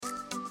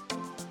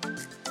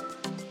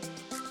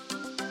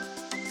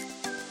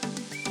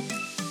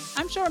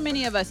I'm sure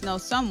many of us know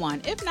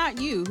someone, if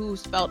not you,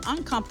 who's felt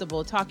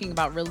uncomfortable talking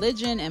about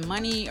religion and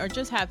money or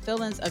just have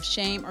feelings of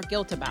shame or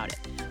guilt about it.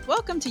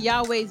 Welcome to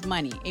Yahweh's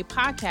Money, a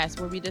podcast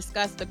where we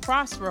discuss the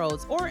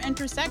crossroads or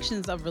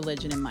intersections of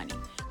religion and money.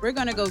 We're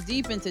going to go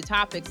deep into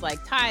topics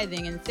like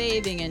tithing and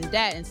saving and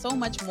debt and so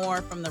much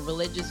more from the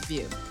religious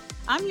view.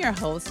 I'm your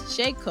host,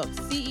 Shay Cook,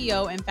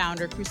 CEO and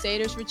founder of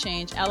Crusaders for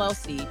Change,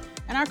 LLC,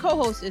 and our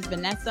co-host is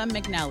Vanessa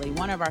McNelly,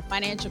 one of our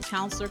financial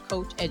counselor,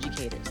 coach,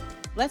 educators.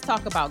 Let's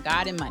talk about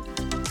God and money.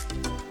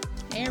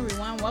 Hey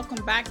everyone,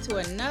 welcome back to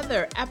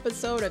another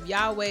episode of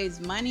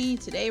Yahweh's Money.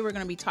 Today we're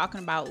going to be talking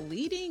about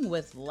leading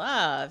with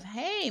love.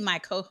 Hey, my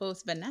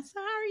co-host Vanessa,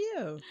 how are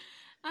you?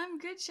 I'm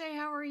good, Shay.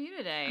 How are you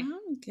today?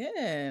 I'm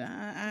good.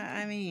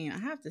 I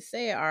have to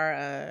say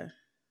our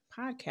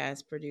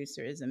podcast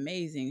producer is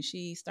amazing.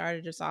 She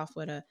started us off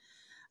with a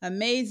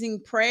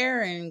amazing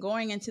prayer and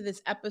going into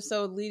this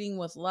episode leading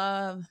with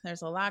love.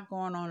 There's a lot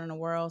going on in the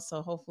world,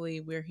 so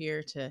hopefully we're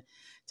here to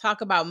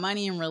talk about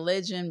money and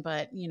religion,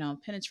 but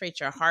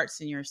penetrate your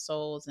hearts and your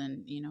souls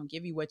and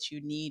give you what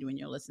you need when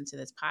you're listening to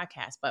this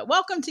podcast. But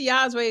welcome to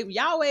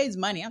Yahweh's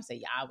Money. I'm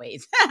saying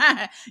Yahweh's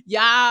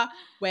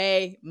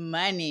Yahweh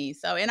Money.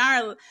 So in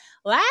our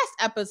last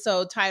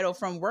episode titled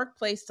From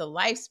Workplace to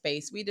Life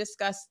Space, we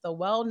discussed the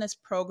wellness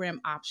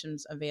program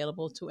options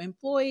available to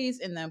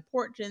employees and the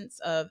importance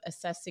of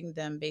assessing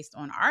them based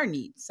on our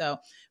needs. So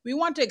we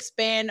want to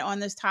expand on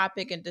this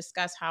topic and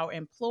discuss how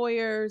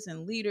employers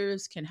and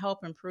leaders can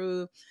help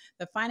improve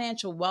the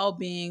financial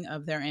well-being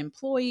of their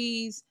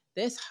employees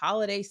this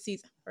holiday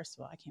season. First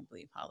of all, I can't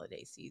believe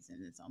holiday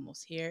season is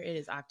almost here. It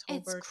is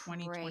October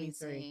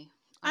 2023.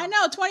 I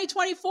know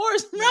 2024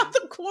 is around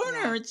the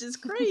corner, which is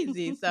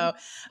crazy. So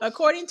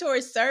according to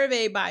a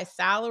survey by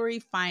Salary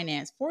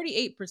Finance,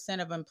 48%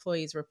 of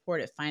employees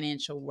reported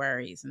financial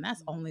worries, and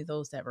that's only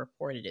those that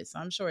reported it. So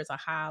I'm sure it's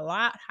a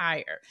lot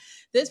higher.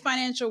 This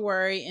financial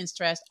worry and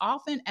stress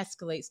often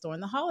escalates during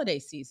the holiday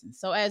season.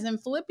 So as in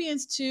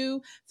Philippians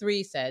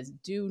 2:3 says,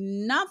 do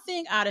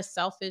nothing out of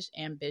selfish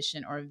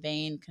ambition or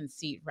vain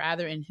conceit.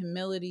 Rather, in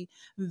humility,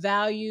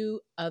 value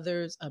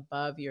others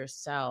above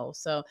yourself.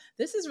 So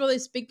this is really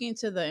speaking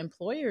to the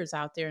employers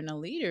out there and the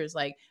leaders.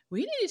 Like, we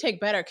need to take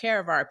better care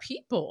of our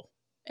people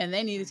and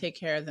they need to take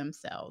care of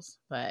themselves.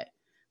 But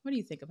what do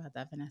you think about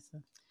that,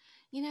 Vanessa?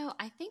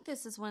 I think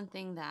this is one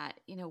thing that,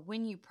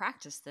 when you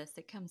practice this,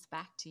 it comes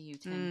back to you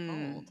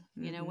tenfold.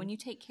 When you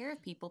take care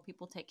of people,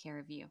 people take care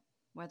of you,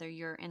 whether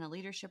you're in a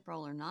leadership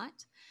role or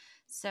not.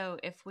 So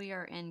if we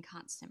are in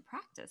constant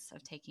practice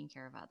of taking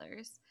care of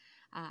others,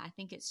 I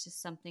think it's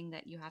just something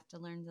that you have to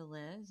learn to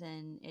live,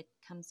 and it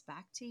comes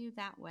back to you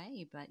that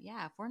way. But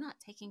yeah, if we're not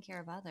taking care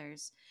of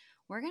others,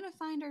 we're going to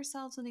find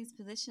ourselves in these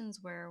positions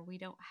where we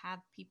don't have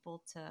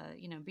people to,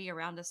 be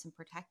around us and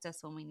protect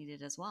us when we need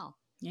it as well.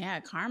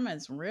 Yeah, karma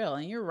is real.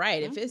 And you're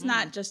right. If it's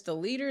not just the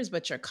leaders,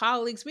 but your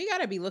colleagues, we got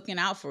to be looking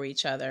out for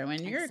each other.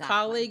 When your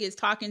colleague is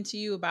talking to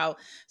you about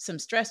some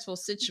stressful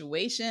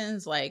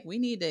situations, like, we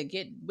need to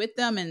get with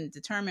them and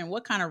determine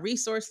what kind of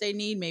resource they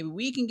need. Maybe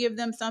we can give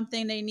them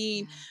something they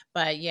need. Yeah.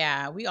 But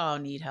yeah, we all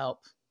need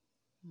help.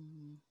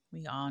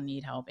 We all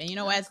need help. And,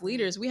 as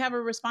leaders, we have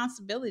a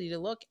responsibility to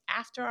look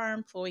after our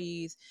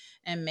employees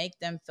and make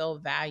them feel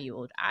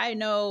valued. I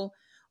know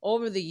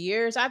over the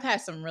years, I've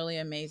had some really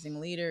amazing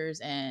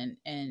leaders and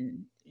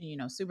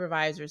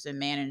supervisors and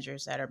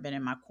managers that have been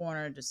in my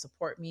corner to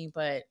support me,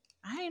 but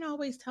I ain't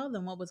always tell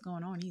them what was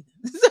going on either.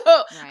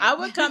 So I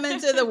would come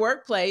into the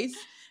workplace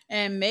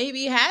and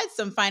maybe had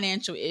some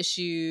financial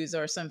issues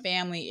or some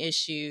family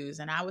issues,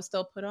 and I would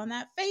still put on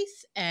that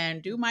face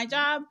and do my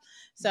job.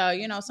 So,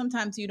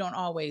 sometimes you don't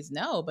always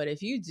know, but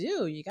if you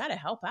do, you got to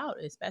help out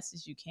as best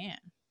as you can.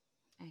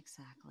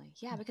 Exactly.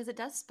 Yeah, because it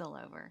does spill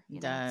over.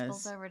 It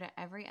spills over to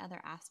every other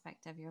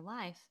aspect of your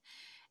life.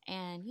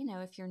 And,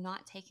 if you're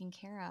not taken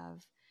care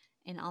of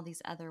in all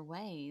these other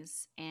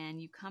ways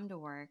and you come to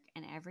work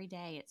and every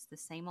day it's the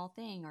same old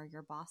thing, or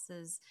your boss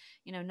is,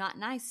 not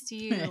nice to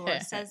you or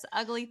says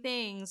ugly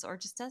things or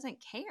just doesn't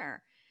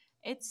care,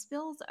 it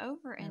spills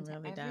over into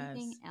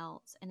everything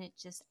else, and it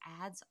just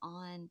adds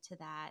on to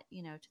that,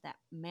 to that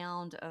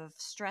mound of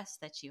stress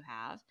that you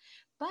have.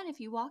 But if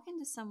you walk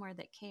into somewhere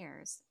that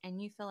cares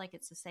and you feel like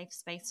it's a safe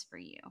space for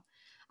you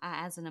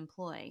as an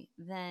employee,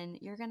 then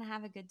you're going to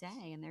have a good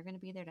day and they're going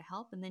to be there to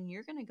help. And then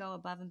you're going to go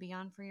above and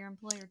beyond for your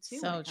employer too.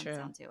 So when it true. Comes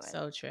down to it.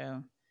 So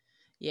true.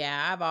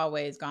 Yeah, I've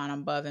always gone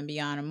above and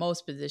beyond in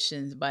most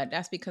positions, but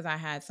that's because I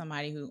had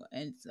somebody who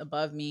is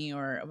above me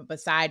or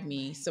beside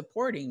me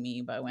supporting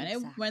me. But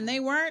when they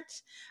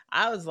weren't,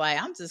 I was like,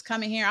 I'm just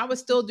coming here. I would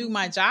still do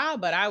my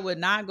job, but I would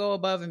not go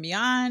above and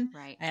beyond.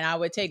 Right. And I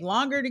would take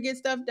longer to get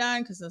stuff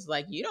done because it's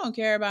like, you don't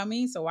care about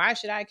me, so why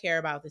should I care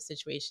about the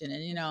situation?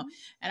 And,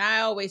 and I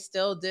always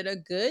still did a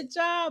good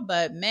job.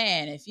 But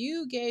man, if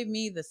you gave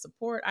me the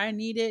support I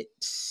needed,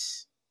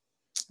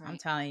 I'm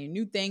telling you,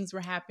 new things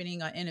were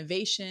happening,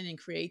 innovation and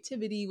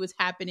creativity was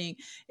happening.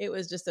 It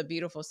was just a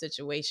beautiful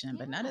situation.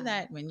 But none of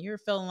that, when you're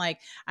feeling like,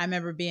 I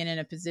remember being in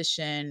a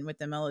position with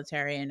the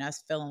military and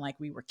us feeling like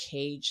we were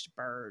caged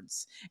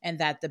birds, and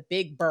that the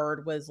big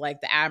bird was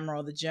like the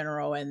admiral, the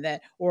general, and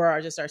that, or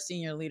just our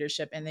senior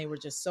leadership, and they were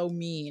just so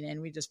mean,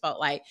 and we just felt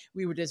like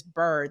we were this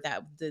bird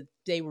that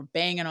they were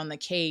banging on the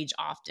cage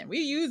often. We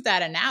use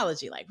that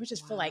analogy, like we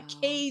just feel like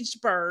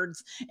caged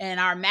birds, and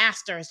our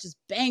master is just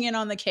banging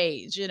on the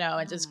cage,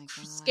 and just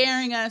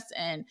scaring us.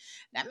 And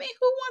I mean,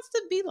 who wants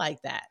to be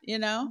like that?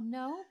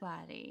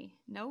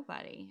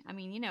 Nobody. I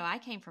mean, I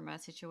came from a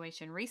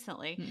situation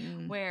recently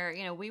where,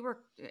 we were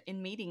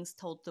in meetings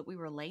told that we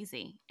were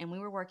lazy and we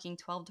were working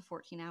 12 to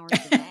 14 hours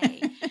a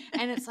day.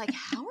 And it's like,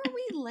 how are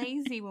we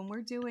lazy when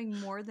we're doing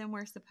more than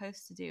we're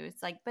supposed to do?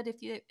 It's like, but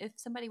if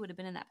somebody would have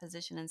been in that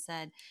position and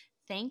said,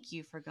 thank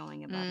you for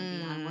going above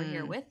and beyond, we're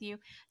here with you,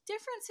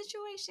 different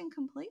situation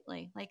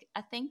completely. Like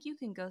a thank you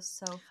can go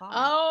so far.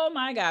 Oh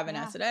my God,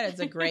 Vanessa, that is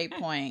a great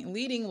point.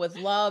 Leading with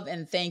love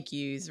and thank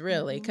yous,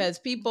 really, because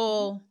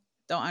people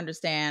don't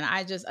understand.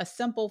 A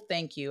simple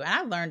thank you. And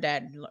I learned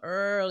that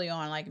early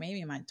on, like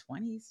maybe in my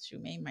 20s,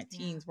 maybe my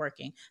teens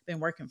been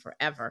working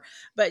forever.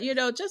 But,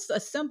 just a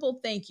simple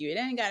thank you. It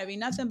ain't got to be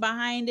nothing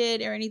behind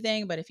it or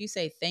anything. But if you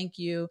say thank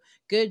you,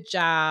 good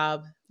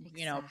job,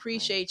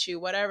 appreciate you,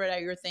 whatever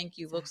that your thank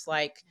you looks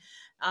like.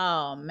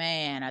 Oh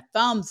man, a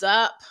thumbs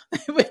up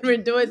when we're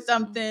doing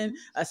something,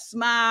 a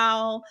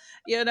smile,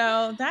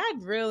 that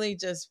really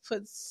just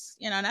puts,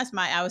 and that's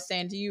I was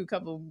saying to you a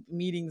couple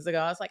meetings ago,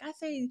 I was like, I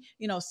say,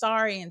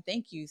 sorry and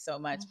thank you so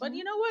much. But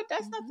you know what?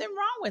 That's nothing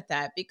wrong with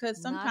that,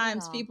 because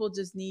sometimes people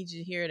just need you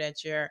to hear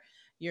that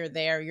you're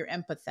there, you're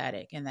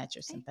empathetic, and that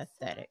you're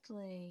sympathetic.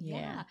 Exactly.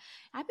 Yeah.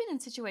 I've been in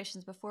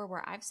situations before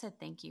where I've said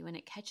thank you and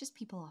it catches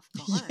people off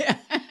guard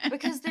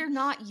because they're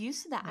not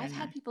used to that. I've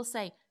had people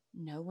say,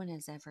 no one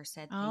has ever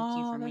said thank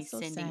you for me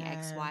sending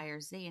X, Y,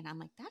 or Z. And I'm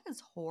like, that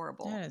is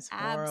horrible. That is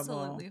horrible.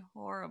 Absolutely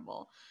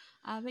horrible.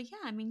 But yeah,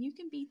 I mean, you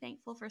can be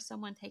thankful for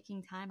someone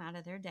taking time out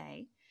of their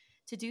day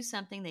to do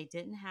something they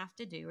didn't have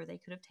to do, or they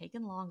could have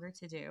taken longer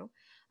to do,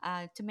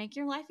 to make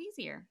your life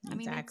easier.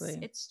 Exactly. I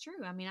mean, it's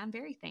true. I mean, I'm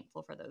very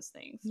thankful for those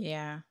things.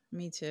 Yeah,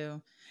 me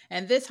too.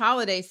 And this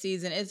holiday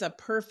season is a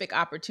perfect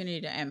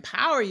opportunity to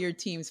empower your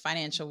team's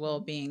financial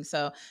well-being.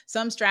 So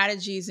some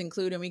strategies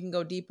include, and we can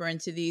go deeper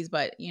into these,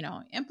 but,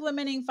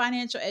 implementing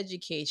financial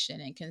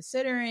education and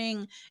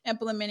considering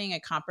implementing a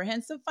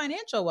comprehensive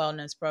financial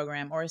wellness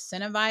program, or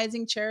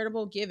incentivizing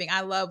charitable giving.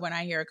 I love when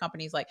I hear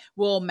companies like,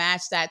 we'll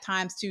match that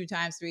times 2,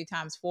 times 3,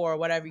 times 4,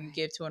 whatever you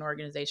give to an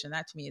organization.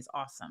 That to me is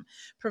awesome.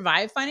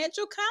 Provide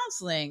financial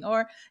counseling,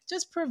 or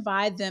just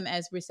provide them,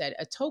 as we said,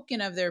 a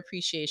token of their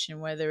appreciation,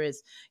 whether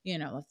it's,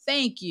 a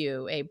thank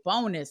you, a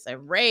bonus, a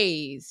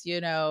raise,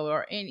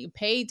 or any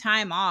paid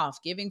time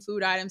off, giving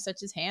food items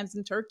such as hams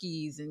and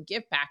turkeys and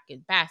gift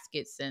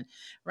baskets and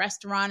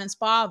restaurant and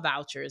spa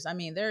vouchers. I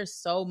mean, there's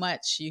so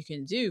much you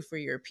can do for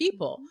your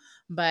people.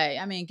 But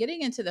I mean,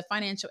 getting into the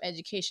financial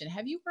education,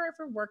 have you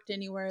ever worked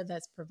anywhere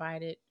that's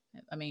provided?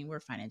 I mean, we're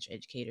financial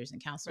educators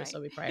and counselors, so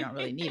we probably don't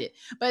really need it,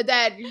 but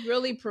that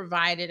really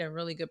provided a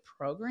really good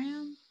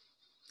program?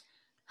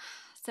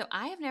 So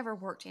I have never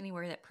worked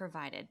anywhere that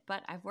provided,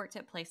 but I've worked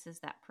at places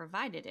that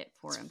provided it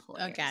for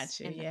employers. Oh, got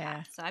you.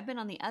 Past. So I've been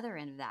on the other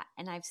end of that,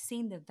 and I've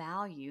seen the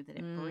value that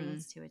it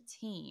brings to a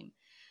team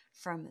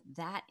from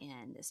that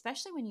end,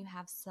 especially when you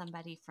have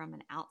somebody from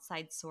an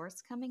outside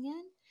source coming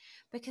in,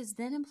 because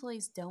then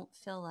employees don't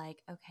feel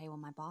like, okay, well,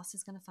 my boss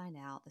is going to find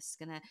out. This is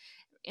going to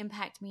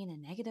impact me in a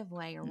negative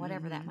way, or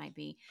whatever that might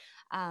be.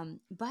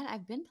 But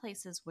I've been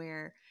places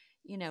where,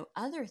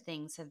 other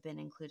things have been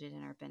included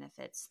in our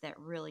benefits that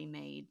really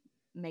made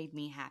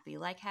me happy,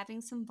 like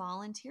having some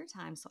volunteer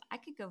time so I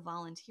could go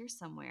volunteer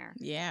somewhere.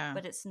 Yeah.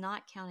 But it's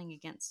not counting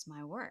against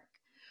my work.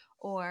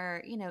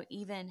 Or,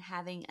 even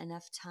having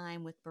enough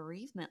time with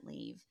bereavement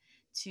leave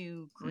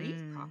to grieve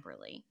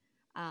properly.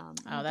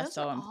 That's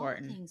so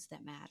important. All things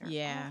that matter.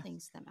 Yeah. All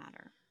things that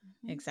matter.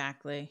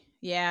 Exactly.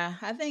 Yeah.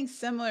 I think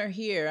similar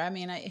here. I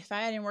mean, if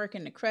I didn't work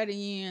in the credit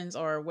unions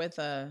or with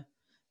a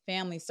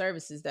family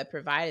services that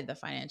provided the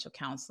financial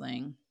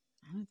counseling,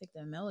 I don't think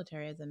the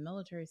military, as a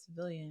military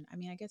civilian, I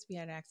mean, I guess we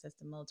had access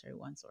to Military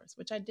One Source,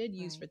 which I did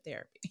use for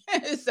therapy.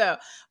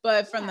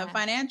 But from the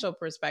financial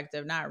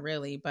perspective, not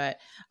really, but,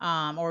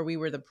 or we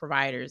were the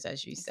providers,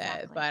 as you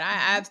said. But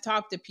I've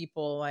talked to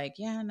people like,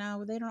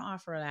 no, they don't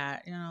offer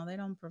that. They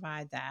don't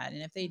provide that.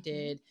 And if they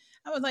did,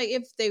 I was like,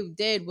 if they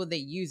did, will they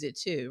use it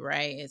too?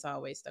 Right. It's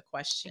always the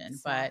question.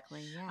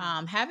 Exactly,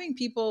 but having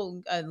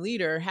people, a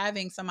leader,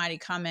 having somebody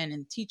come in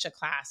and teach a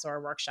class or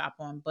a workshop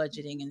on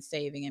budgeting and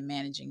saving and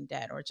managing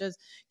debt, or just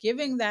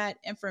giving that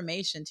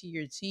information to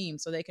your team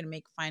so they can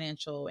make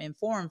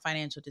informed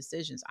financial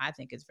decisions, I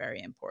think is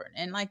very important.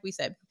 And like we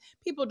said,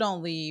 people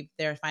don't leave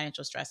their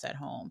financial stress at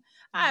home.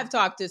 I've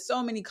talked to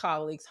so many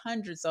colleagues,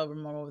 hundreds of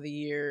them over the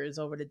years,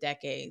 over the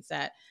decades,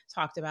 that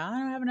talked about, I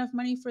don't have enough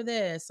money for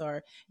this,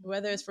 or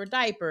whether it's for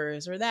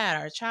diapers or that,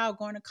 or a child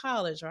going to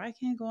college, or I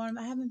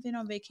haven't been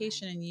on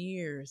vacation in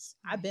years.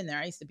 Right. I've been there.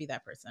 I used to be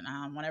that person.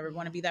 I don't ever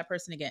want to be that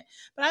person again.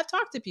 But I've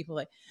talked to people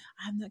like,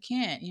 I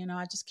can't,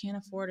 I just can't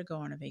afford to go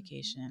on a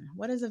vacation.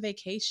 What is a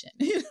vacation?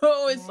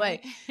 It's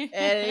like,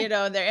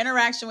 and, their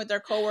interaction with their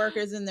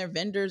coworkers and their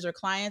vendors or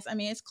clients. I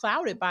mean, it's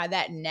clouded by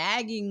that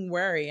nagging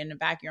worry in the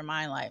back of your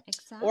mind. Like,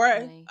 exactly.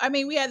 Or, I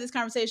mean, we had this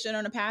conversation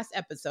on a past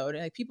episode,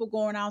 like people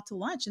going out to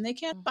lunch and they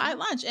can't buy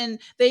lunch, and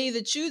they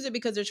either choose it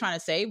because they're trying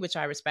to save, which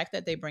I respect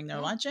that they bring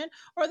their lunch in,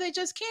 or they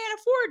just can't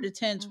afford the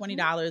 $10,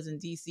 $20 in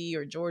DC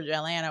or Georgia,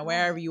 Atlanta,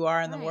 wherever you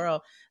are in the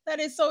world. That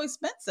is so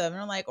expensive.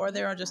 And like, or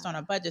they're just on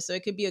a budget. So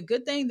it could be a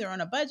good thing. They're on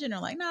a budget and they're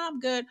like, nah, I'm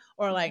good.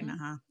 Or like,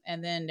 nah.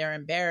 And then they're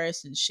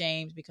embarrassed and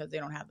shamed because they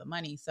don't have the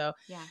money. So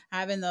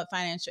having the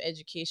financial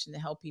education to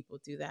help people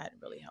do that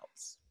really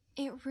helps.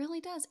 It really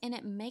does. And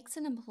it makes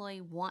an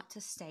employee want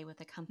to stay with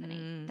the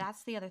company.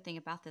 That's the other thing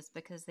about this,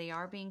 because they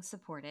are being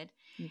supported.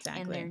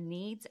 Exactly. And their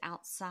needs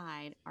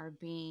outside are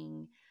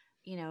being,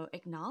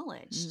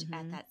 acknowledged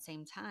at that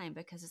same time,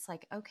 because it's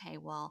like, okay,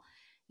 well,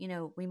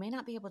 we may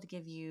not be able to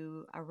give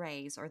you a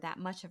raise or that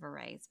much of a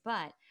raise,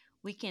 but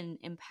we can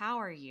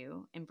empower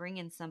you and bring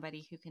in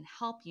somebody who can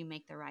help you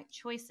make the right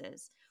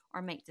choices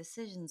or make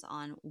decisions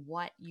on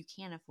what you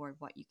can afford,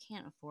 what you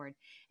can't afford,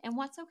 and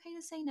what's okay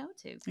to say no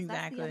to. Exactly.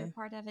 That's the other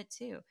part of it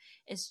too,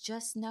 is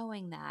just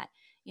knowing that,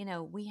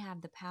 we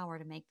have the power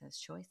to make those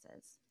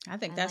choices. I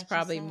think that's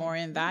probably more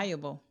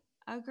invaluable.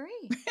 Agree.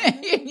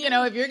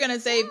 If you're going to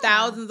save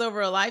thousands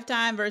over a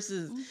lifetime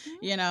versus,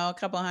 a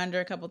couple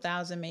hundred, a couple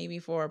thousand, maybe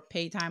for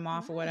paid time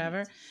off or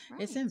whatever,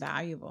 it's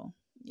invaluable.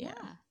 Yeah.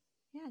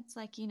 Yeah. It's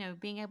like,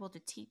 being able to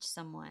teach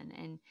someone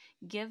and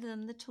give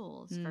them the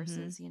tools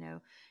versus,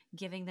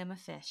 giving them a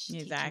fish.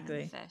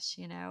 Exactly.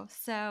 Teaching them the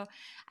fish, So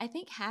I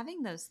think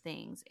having those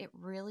things, it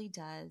really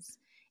does.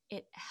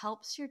 It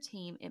helps your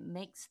team. It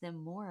makes them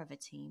more of a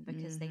team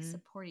because they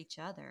support each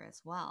other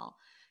as well.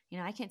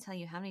 I can't tell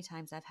you how many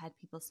times I've had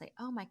people say,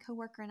 oh, my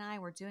coworker and I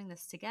were doing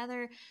this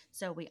together,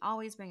 so we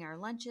always bring our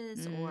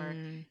lunches, or,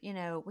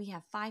 we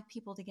have 5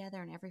 people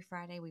together and every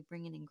Friday we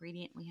bring an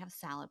ingredient and we have a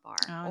salad bar.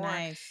 Oh, or,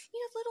 nice.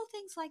 Little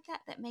things like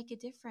that make a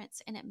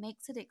difference, and it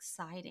makes it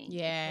exciting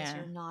because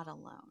you're not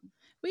alone.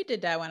 We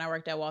did that when I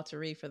worked at Walter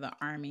Reed for the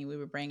Army. We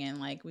were bringing,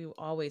 we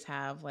always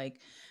have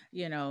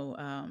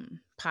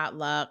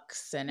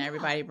potlucks and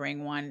everybody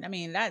bring one. I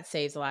mean, that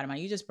saves a lot of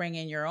money. You just bring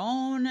in your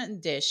own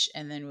dish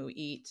and then we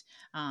eat.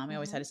 We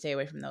always had to stay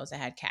away from those that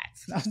had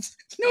cats. No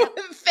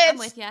offense. I'm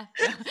with you.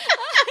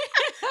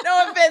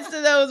 No offense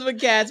to those with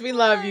cats. We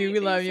love you. We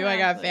love you. I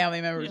got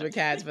family members with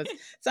cats, but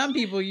some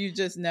people you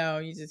just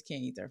can't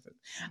eat their food.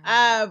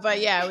 But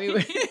yeah,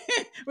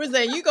 we're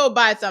saying you go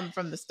buy something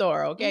from the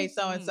store, okay?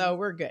 So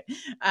we're good.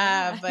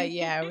 But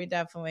yeah, we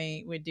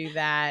definitely would do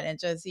that, and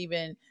just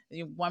even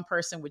one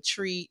person would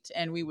treat,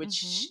 and we would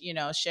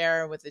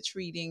share with the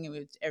treating,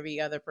 and every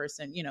other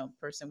person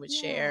would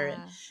share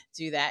and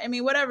do that. I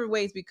mean, whatever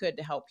ways we could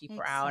to help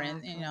people out,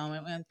 and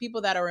and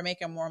people that are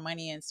making more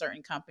money in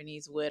certain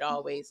companies would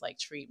always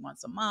treat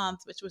once a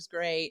month, which was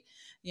great,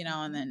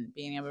 and then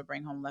being able to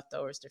bring home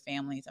leftovers to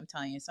families. I'm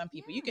telling you, some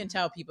people you can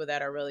tell people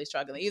that are really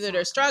struggling. Either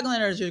they're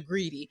struggling or they're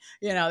greedy.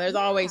 There's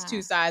always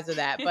two sides of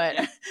that.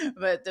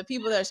 But the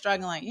people that are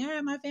struggling,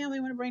 my family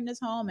want to bring this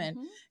home and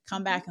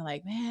come back and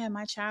man,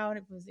 my child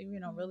was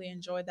really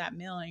enjoyed that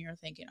meal, and you're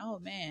thinking, oh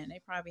man, they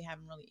probably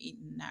haven't really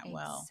eaten that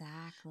well.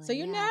 Exactly. So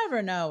you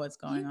never know what's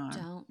going on.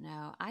 You don't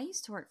know. I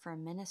used to work for a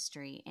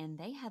ministry, and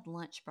they had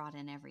lunch brought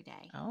in every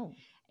day. Oh.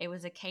 It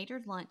was a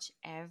catered lunch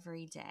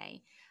every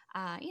day.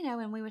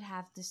 And we would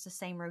have just the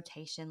same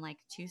rotation, like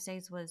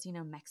Tuesdays was,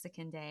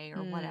 Mexican day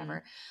or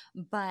whatever.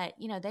 But,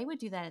 they would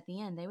do that at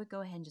the end. They would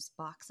go ahead and just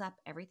box up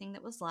everything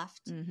that was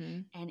left.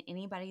 And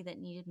anybody that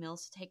needed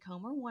meals to take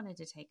home or wanted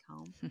to take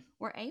home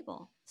were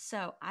able.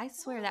 So I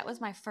swear that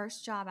was my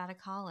first job out of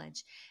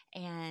college.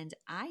 And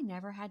I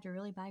never had to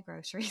really buy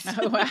groceries.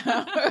 Oh,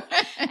 wow.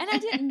 And I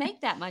didn't make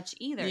that much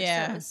either.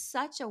 Yeah. So it was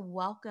such a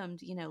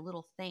welcomed,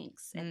 little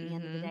thanks at the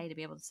end of the day to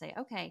be able to say,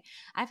 okay,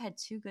 I've had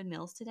 2 good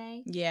meals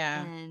today.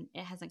 Yeah. And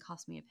it hasn't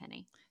cost me a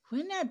penny.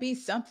 Wouldn't that be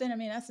something? I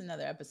mean, that's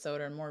another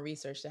episode or more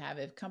research to have.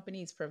 If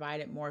companies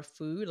provided more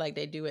food like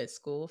they do at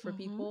school for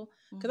people,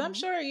 because I'm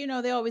sure,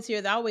 they always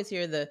hear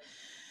the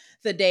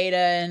data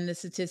and the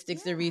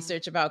statistics, the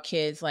research about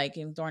kids,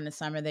 during the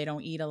summer, they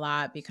don't eat a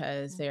lot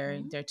because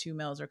their 2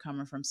 meals are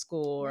coming from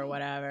school or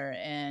whatever.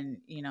 And,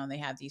 they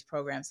have these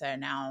programs that are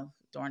now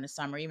during the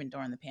summer, even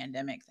during the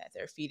pandemic, that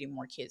they're feeding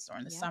more kids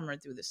during the summer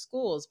through the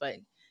schools. But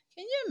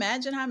can you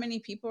imagine how many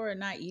people are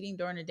not eating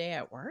during the day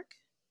at work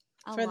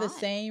for the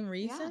same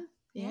reason?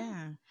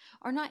 Yeah.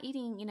 Or not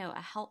eating,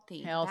 a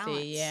healthy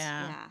balance.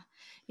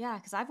 Yeah,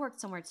 because I've worked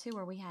somewhere too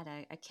where we had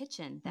a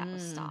kitchen that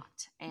was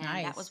stocked, and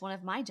that was one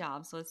of my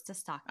jobs, was to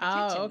stock the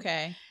kitchen. Oh,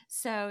 okay.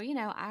 So,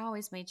 I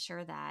always made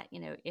sure that,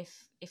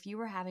 if you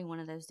were having one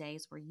of those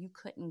days where you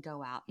couldn't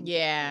go out and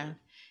get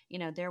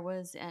food, there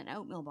was an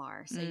oatmeal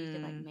bar, so you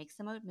could make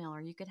some oatmeal,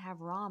 or you could have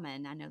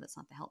ramen. I know that's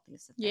not the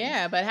healthiest of things.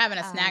 Yeah, but having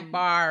a snack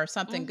bar or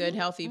something good,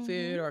 healthy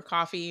food or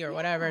coffee or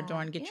whatever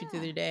get you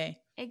through the day.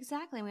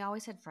 Exactly. We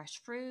always had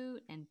fresh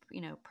fruit and,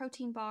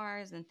 protein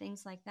bars and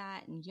things like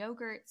that and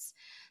yogurts.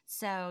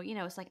 So,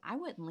 it's like I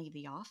wouldn't leave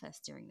the office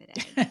during the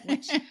day,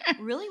 which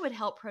really would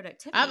help I'm about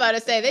productivity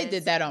to say they did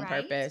because, that on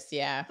right? purpose.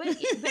 Yeah. But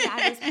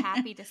I was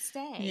happy to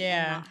stay and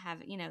Yeah. not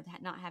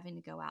have, not having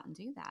to go out and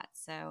do that.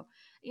 So,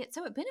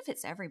 so it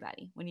benefits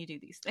everybody when you do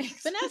these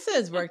things. Vanessa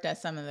has worked at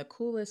some of the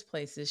coolest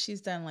places.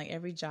 She's done like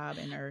every job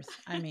in Earth.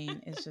 I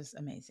mean, it's just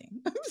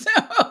amazing.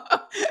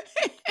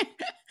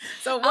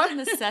 So Out what of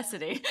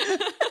necessity.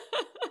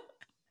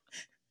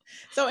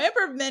 So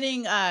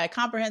implementing a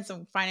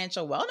comprehensive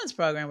financial wellness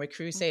program with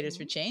Crusaders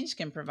for Change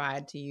can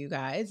provide to you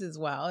guys as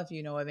well. If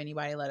you know of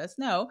anybody, let us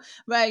know.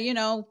 But,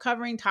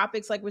 covering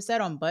topics like we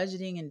said on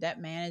budgeting and debt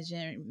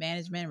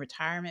management,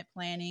 retirement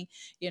planning,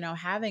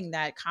 having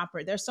that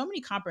there's so many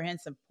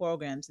comprehensive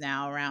programs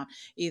now around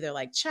either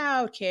like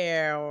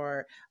childcare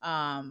or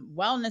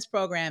wellness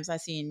programs.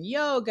 I've seen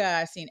yoga,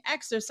 I've seen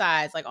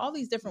exercise, like all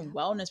these different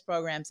wellness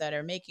programs that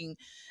are making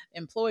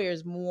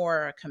employers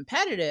more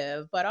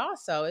competitive, but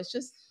also it's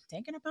just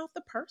thinking about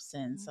the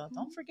person. So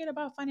don't forget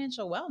about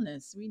financial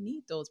wellness. We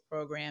need those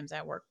programs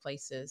at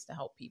workplaces to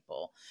help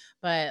people.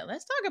 But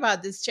let's talk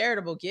about this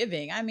charitable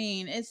giving. I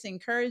mean, it's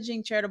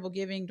encouraging charitable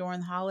giving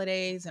during the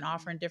holidays and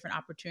offering different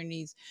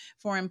opportunities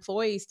for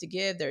employees to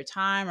give their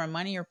time or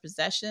money or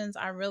possessions.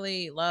 I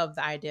really love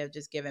the idea of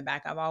just giving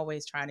back. I've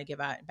always tried to give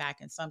back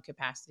in some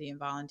capacity in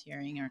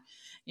volunteering or,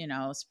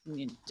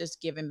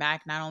 just giving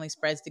back not only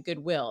spreads the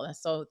goodwill.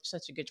 That's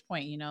such a good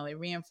point. It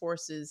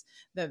reinforces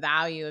the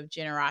value of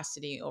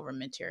generosity over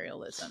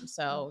materialism.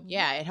 So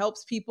yeah, it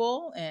helps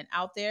people and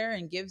out there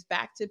and gives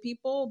back to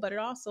people, but it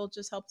also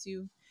just helps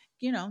you,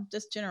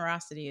 just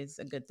generosity is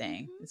a good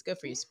thing. It's good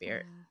for your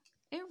spirit.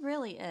 It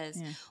really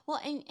is. Yeah. Well,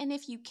 and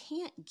if you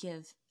can't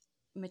give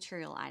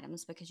material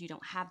items because you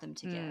don't have them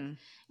to give,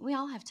 we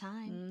all have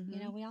time.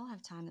 We all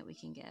have time that we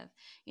can give,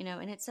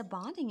 and it's a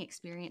bonding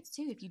experience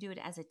too. If you do it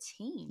as a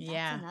team,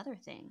 that's another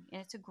thing.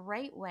 And it's a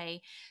great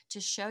way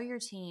to show your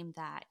team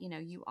that,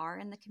 you are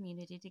in the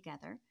community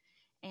together.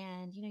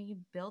 And, you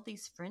build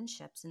these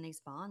friendships and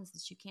these bonds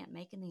that you can't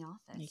make in the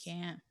office. You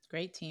can't.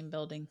 Great team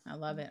building. I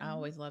love it. I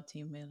always love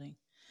team building.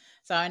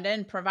 So, and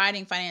then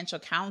providing financial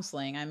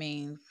counseling. I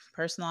mean,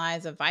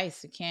 personalized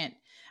advice.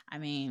 I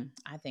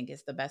think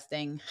it's the best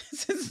thing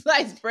since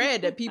sliced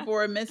bread that people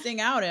are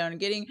missing out on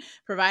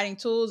providing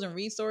tools and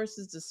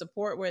resources to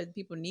support what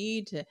people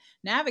need to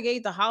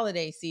navigate the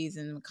holiday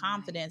season with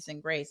confidence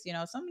and grace.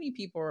 So many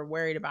people are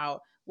worried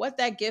about what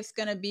that gift's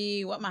going to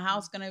be, what my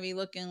house going to be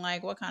looking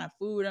like, what kind of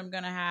food I'm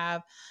going to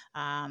have.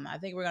 I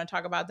think we're going to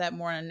talk about that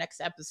more in the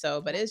next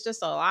episode, but it's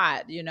just a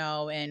lot,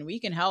 and we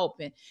can help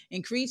and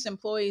increase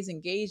employees'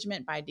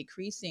 engagement by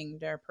decreasing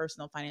their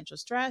personal financial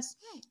stress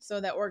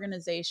so that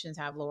organizations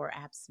have lower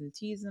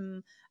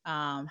absenteeism,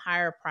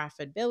 higher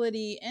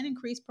profitability, and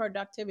increased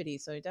productivity.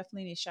 So you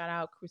definitely need to shout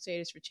out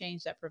Crusaders for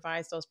Change that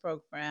provides those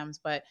programs,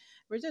 but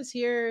we're just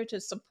here to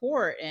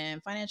support,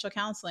 and financial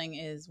counseling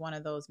is one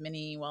of those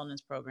many wellness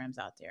programs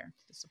out there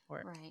to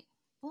support. Right.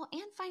 Well,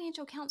 and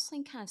financial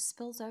counseling kind of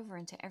spills over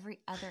into every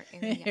other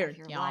area of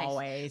your life.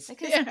 Always.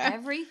 Because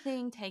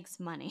everything takes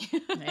money.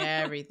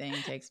 Everything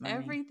takes money.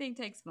 Everything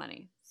takes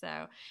money.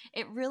 So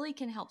it really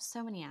can help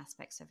so many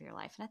aspects of your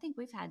life. And I think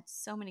we've had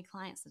so many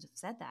clients that have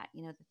said that,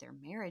 that their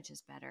marriage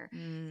is better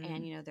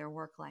and, their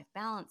work-life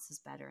balance is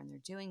better and they're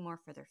doing more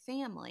for their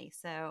family.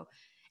 So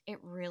it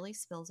really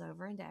spills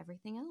over into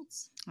everything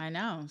else. I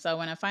know. So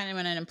when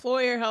an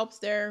employer helps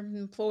their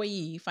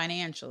employee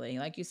financially,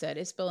 like you said,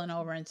 it's spilling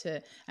over into,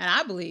 and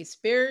I believe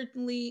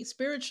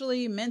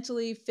spiritually,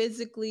 mentally,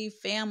 physically,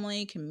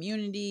 family,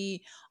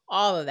 community,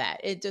 all of that.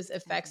 It just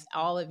affects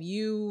all of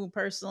you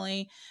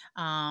personally.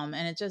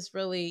 And it just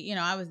really,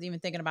 I was even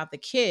thinking about the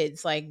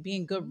kids, like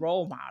being good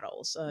role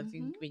models. So if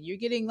you're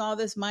getting all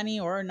this money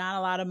or not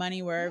a lot of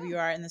money, wherever you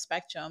are in the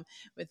spectrum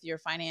with your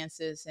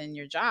finances and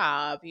your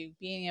job, you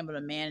being able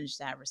to manage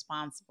that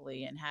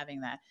responsibly and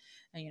having that,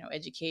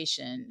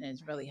 education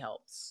really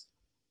helps.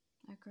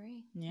 I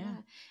agree. Yeah.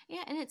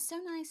 And it's so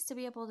nice to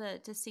be able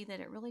to see that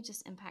it really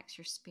just impacts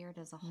your spirit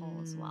as a whole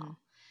as well.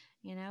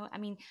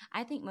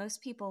 I think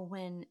most people,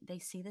 when they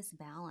see this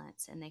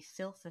balance and they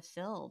feel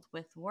fulfilled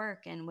with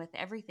work and with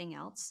everything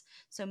else,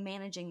 so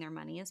managing their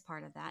money is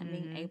part of that and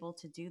being able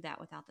to do that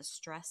without the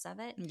stress of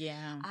it.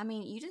 Yeah.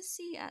 You just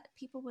see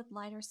people with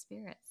lighter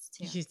spirits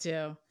too. You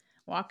do.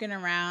 Walking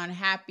around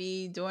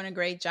happy, doing a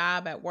great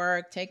job at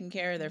work, taking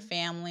care of their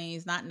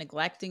families, not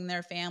neglecting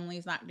their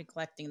families, not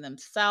neglecting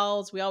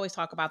themselves. We always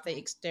talk about the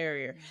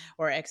exterior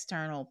or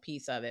external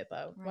piece of it,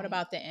 but what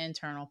about the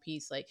internal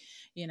piece? Like,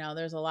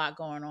 there's a lot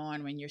going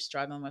on when you're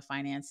struggling with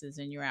finances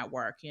and you're at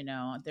work.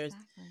 There's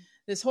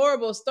this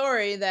horrible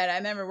story that I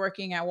remember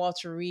working at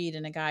Walter Reed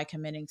and a guy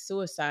committing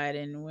suicide.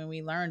 And when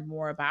we learned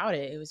more about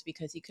it, it was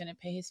because he couldn't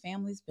pay his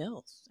family's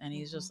bills. And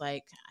he's just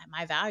like,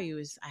 my value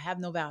is I have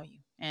no value.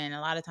 And a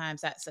lot of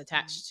times that's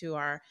attached to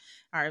our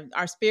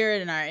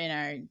spirit and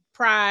our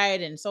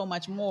pride and so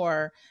much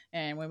more.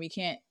 And when we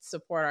can't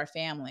support our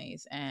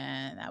families,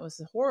 and that was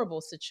a horrible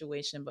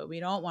situation, but we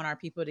don't want our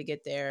people to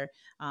get there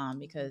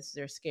because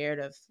they're scared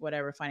of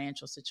whatever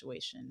financial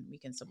situation we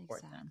can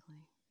support them.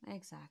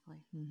 Exactly.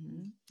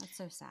 Mm-hmm. That's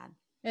so sad.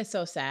 It's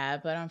so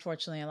sad, but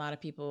unfortunately, a lot of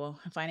people,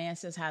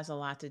 finances has a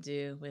lot to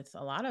do with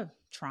a lot of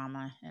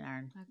trauma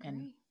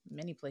in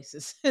many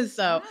places.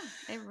 So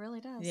yeah, it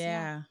really does.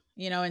 Yeah.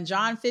 In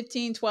John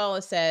 15:12,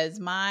 it says,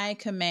 "My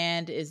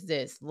command is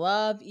this: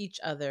 love each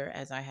other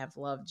as I have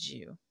loved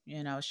you."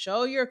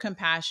 Show your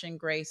compassion,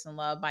 grace, and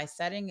love by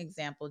setting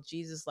example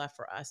Jesus left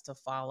for us to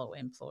follow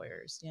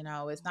employers.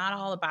 It's not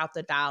all about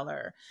the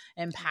dollar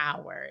and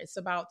power. It's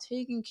about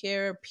taking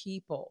care of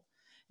people.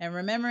 And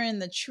remembering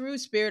the true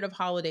spirit of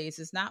holidays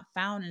is not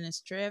found in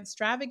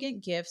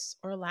extravagant gifts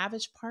or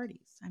lavish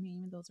parties. I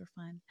mean, those are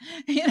fun,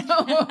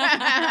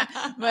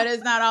 but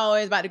it's not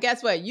always about it.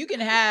 Guess what? You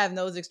can have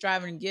those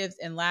extravagant gifts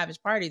and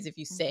lavish parties if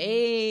you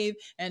save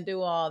and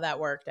do all that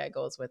work that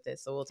goes with it.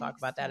 So we'll talk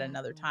about that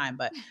another time.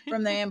 But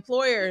from the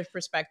employer's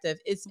perspective,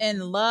 it's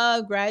in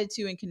love,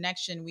 gratitude, and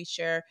connection we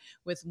share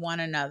with one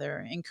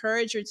another.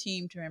 Encourage your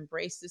team to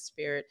embrace the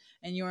spirit,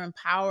 and you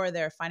empower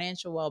their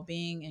financial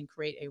well-being and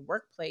create a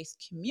workplace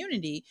community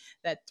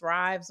that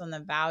thrives on the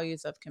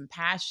values of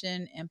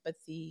compassion,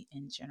 empathy,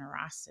 and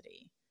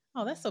generosity.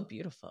 Oh, that's so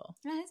beautiful.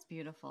 That is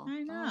beautiful.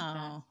 I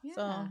know. Yeah.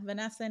 So,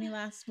 Vanessa, any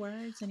last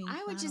words?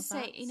 I would just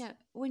say,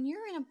 when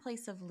you're in a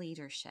place of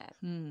leadership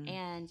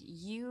and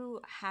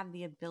you have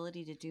the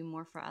ability to do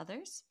more for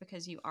others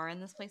because you are in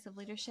this place of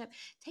leadership,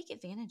 take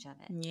advantage of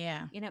it.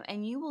 Yeah.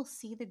 And you will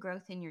see the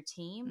growth in your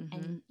team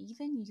and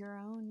even your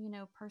own,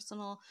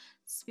 personal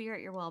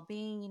spirit, your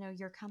well-being,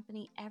 your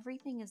company,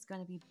 everything is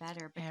going to be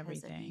better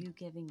because of you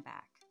giving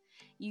back.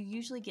 You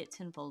usually get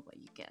tenfold what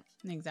you give.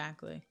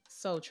 Exactly.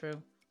 So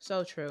true.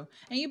 So true.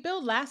 And you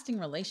build lasting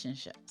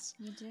relationships.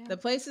 You do. The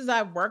places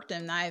I've worked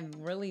in, I've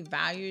really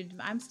valued.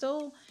 I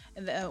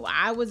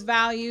was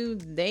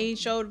valued. They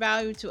showed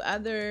value to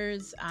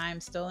others.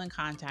 I'm still in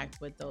contact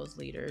with those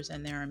leaders,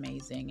 and they're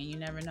amazing. And you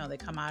never know. They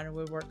come out of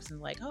woodworks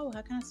and like, oh,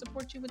 how can I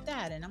support you with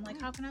that? And I'm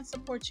like, how can I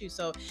support you?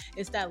 So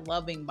it's that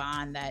loving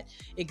bond that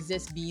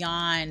exists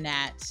beyond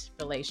that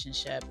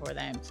relationship or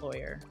that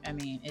employer. I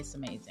mean, it's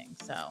amazing.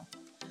 So.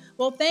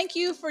 Well, thank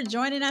you for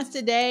joining us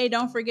today.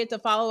 Don't forget to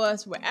follow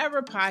us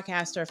wherever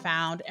podcasts are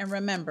found. And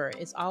remember,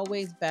 it's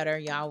always better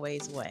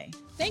Yahweh's way.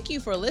 Thank you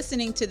for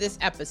listening to this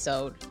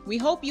episode. We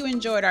hope you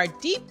enjoyed our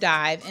deep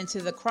dive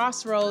into the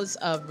crossroads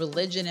of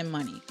religion and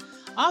money.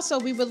 Also,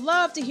 we would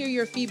love to hear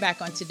your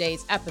feedback on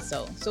today's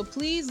episode. So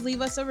please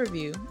leave us a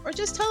review or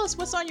just tell us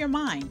what's on your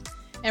mind.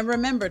 And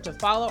remember to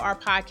follow our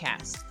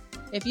podcast.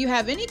 If you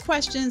have any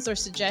questions or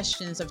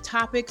suggestions of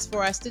topics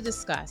for us to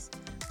discuss,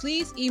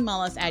 please email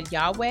us at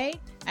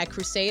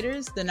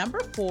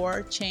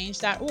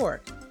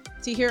Yahweh@Crusaders4Change.org.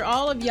 To hear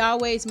all of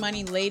Yahweh's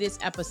Money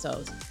latest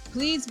episodes,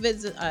 please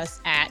visit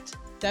us at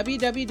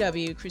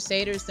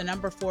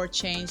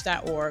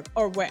www.Crusaders4Change.org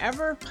or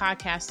wherever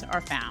podcasts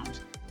are found.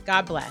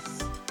 God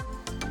bless.